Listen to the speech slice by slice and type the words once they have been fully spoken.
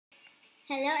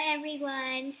Hello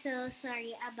everyone. So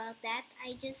sorry about that.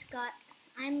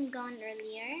 I'm gone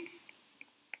earlier.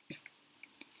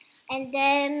 And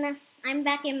then I'm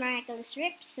back in Miraculous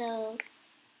Rip. So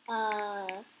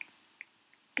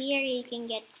here you can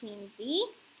get Queen Bee,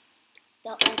 the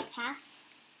old pass.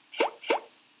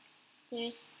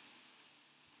 There's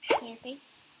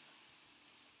Hairface.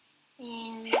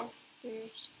 And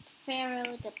there's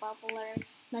Pharaoh, the Bubbler,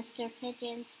 Mr.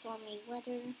 Pigeon, Stormy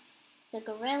Weather, the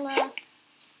Gorilla,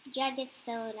 Jagged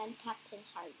Stone, and Captain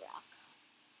Hard Rock.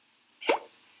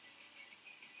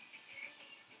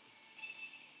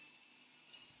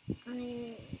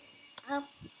 I'm up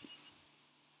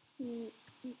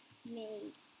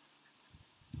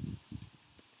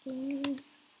making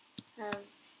a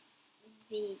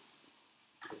video.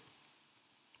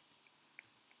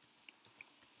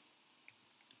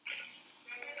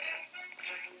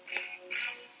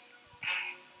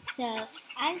 So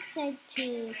I said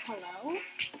to hello,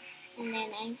 and then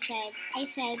I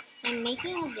said I'm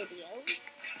making a video.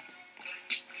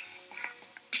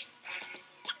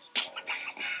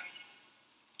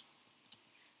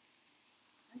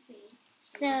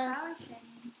 So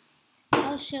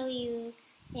I'll show you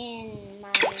in my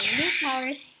new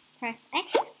powers. Press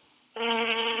X,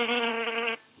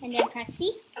 and then press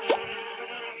C.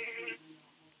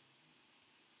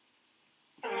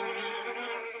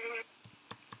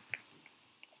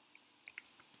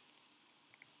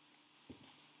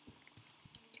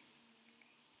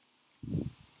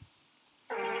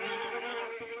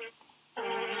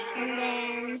 And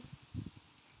then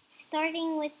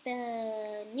starting with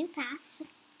the new pass.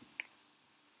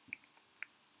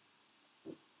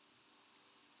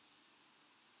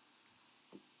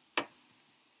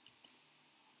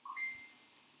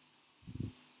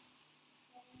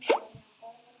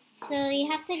 So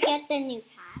you have to get the new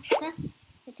pass.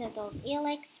 It's adult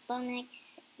Elix,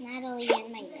 Bonex, Natalie,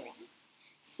 and Myra.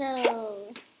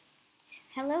 So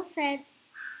hello said,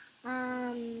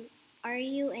 are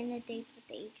you in a date with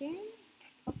Adrian?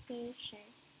 Okay, sure.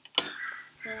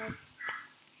 Good.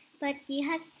 But you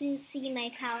have to see my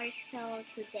power cell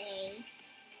today.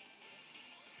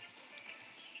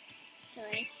 So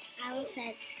I will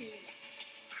said see.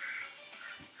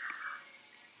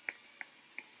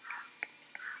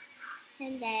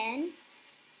 And then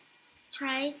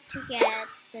try to get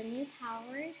the new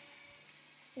powers.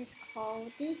 It's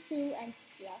called Dusu and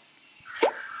Fluff.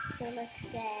 So let's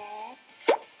get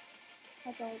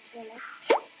adult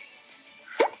Elix.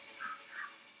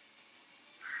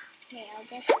 Okay, I'll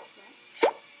get Fluff.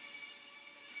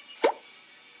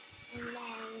 And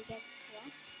then get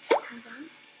Fluff again.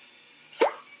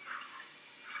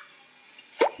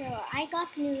 So I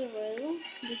got new room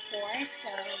before,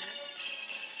 so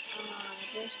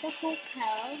there's the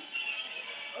hotel.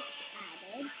 It's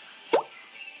added.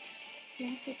 You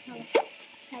have to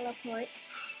teleport.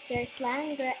 There's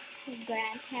Land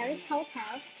Grand Paris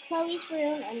Hotel, Chloe's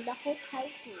room, and the hotel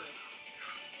pool.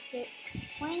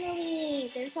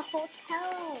 Finally, there's a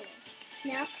hotel.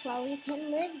 Now Chloe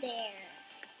can live there.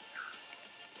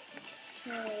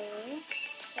 So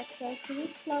let's go to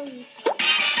Chloe's room.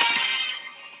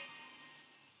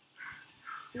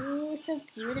 Ooh, so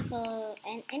beautiful.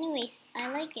 And anyways, I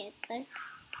like it.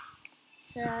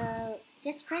 So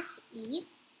just press E.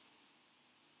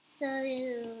 So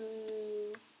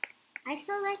I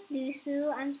select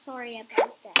Dusu. I'm sorry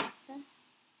about that.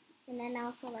 And then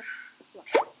I'll select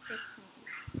Fluff this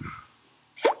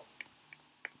one.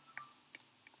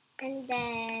 And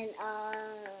then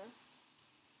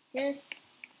just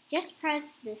press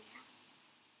this.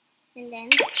 And then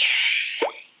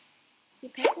you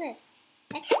press this.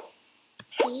 X,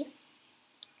 C,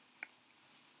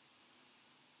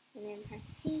 and then press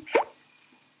C.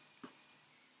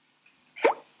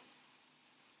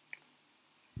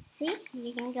 See,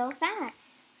 you can go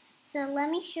fast. So let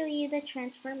me show you the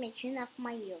transformation of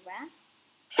Myra.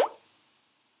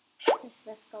 First,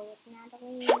 let's go with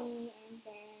Natalie, and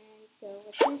then go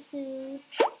with Dusu.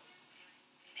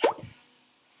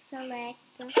 Select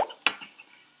Dusu.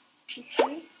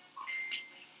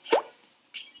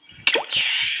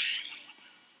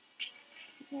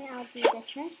 Okay, I'll do the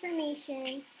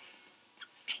transformation.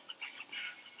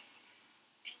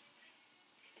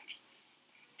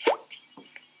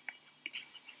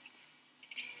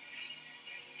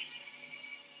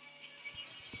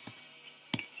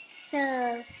 So,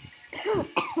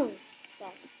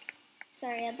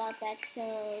 sorry about that.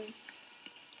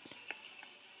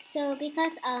 So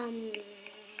because I'm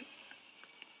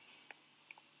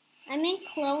in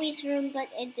Chloe's room, but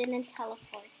it didn't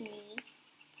teleport me.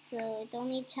 So it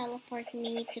only teleported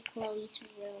me to Chloe's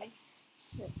room.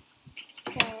 So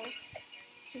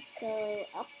just go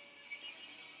up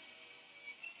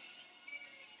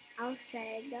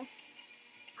outside.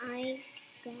 I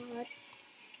got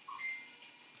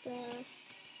the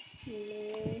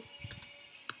new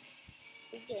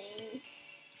game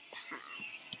pass.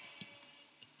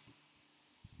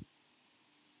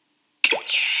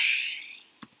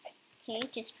 Okay,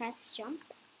 just press jump.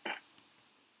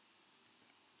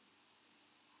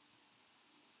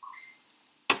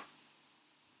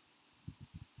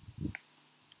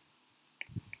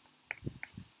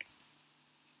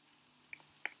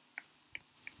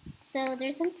 So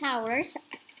there's some powers.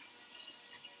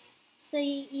 So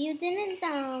you didn't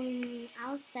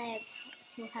outside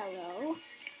to hello.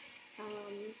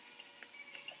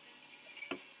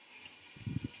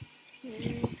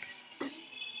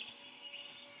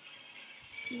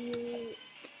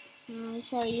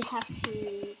 So you have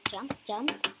to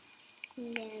jump.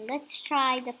 And then let's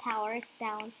try the powers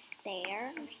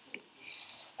downstairs.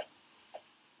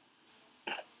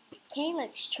 Okay,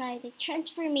 let's try the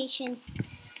transformation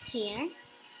here.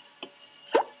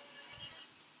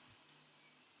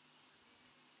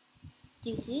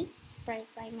 Doozy, spread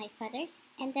by my feathers,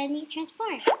 and then you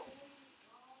transform.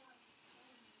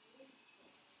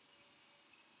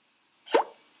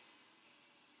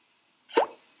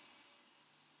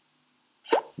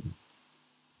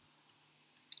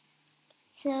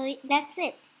 So that's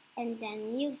it, and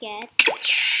then you get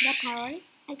the power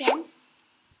again.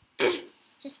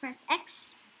 Just press X,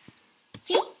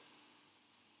 C,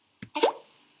 X,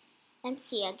 and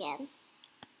C again.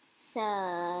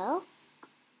 So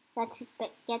let's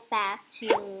get back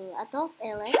to Adult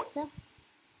Elix.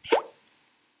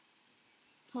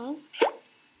 Okay,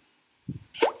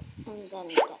 and then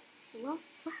get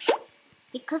Fluff.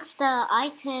 Because the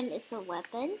item is a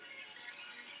weapon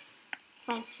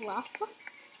from Fluff.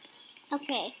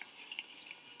 Okay.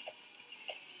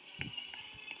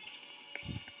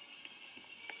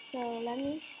 So let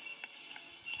me.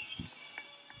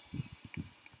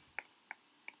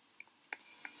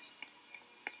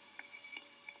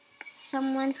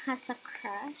 Someone has a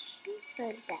crush, so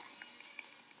that.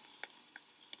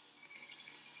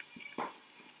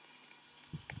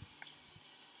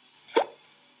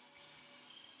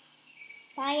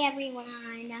 Bye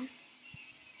everyone.